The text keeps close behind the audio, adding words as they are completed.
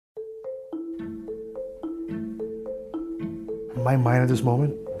My mind at this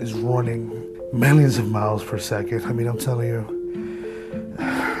moment is running millions of miles per second. I mean, I'm telling you.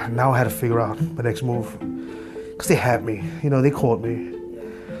 Now I had to figure out my next move. Because they had me. You know, they caught me.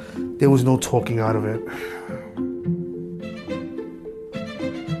 There was no talking out of it.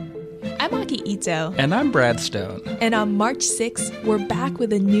 I'm Aki Ito. And I'm Brad Stone. And on March 6th, we're back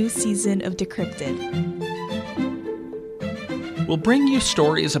with a new season of Decrypted. We'll bring you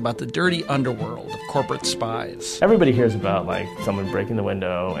stories about the dirty underworld of corporate spies. Everybody hears about like someone breaking the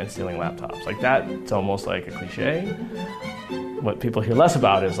window and stealing laptops. Like that's almost like a cliche. What people hear less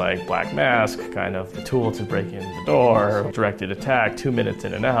about is like Black Mask, kind of the tool to break in the door, directed attack, 2 minutes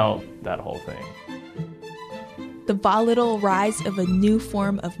in and out, that whole thing. The volatile rise of a new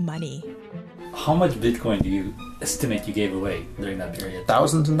form of money. How much Bitcoin do you estimate you gave away during that period?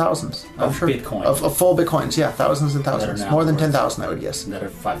 Thousands and thousands. Of Bitcoin? Of full Bitcoins, yeah, thousands and thousands. More than 10,000, I would guess. That are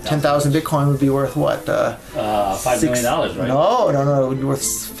 5,000. 10,000 Bitcoin would be worth what? $5 million, right? No, it would be worth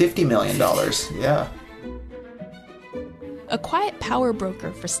 $50 million, yeah. A quiet power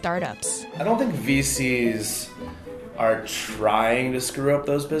broker for startups. I don't think VCs are trying to screw up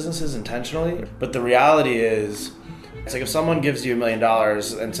those businesses intentionally, but the reality is, it's like if someone gives you $1 million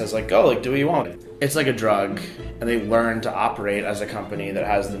and says like, go, like do what you want. It's like a drug, and they learn to operate as a company that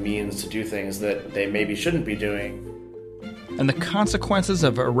has the means to do things that they maybe shouldn't be doing. And the consequences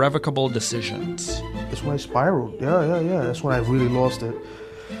of irrevocable decisions. That's when I spiraled. Yeah. That's when I really lost it.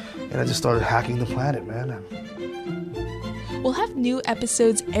 And I just started hacking the planet, man. We'll have new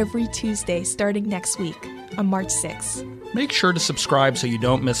episodes every Tuesday starting next week on March 6th. Make sure to subscribe so you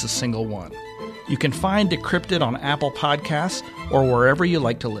don't miss a single one. You can find Decrypted on Apple Podcasts or wherever you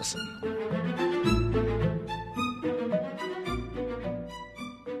like to listen.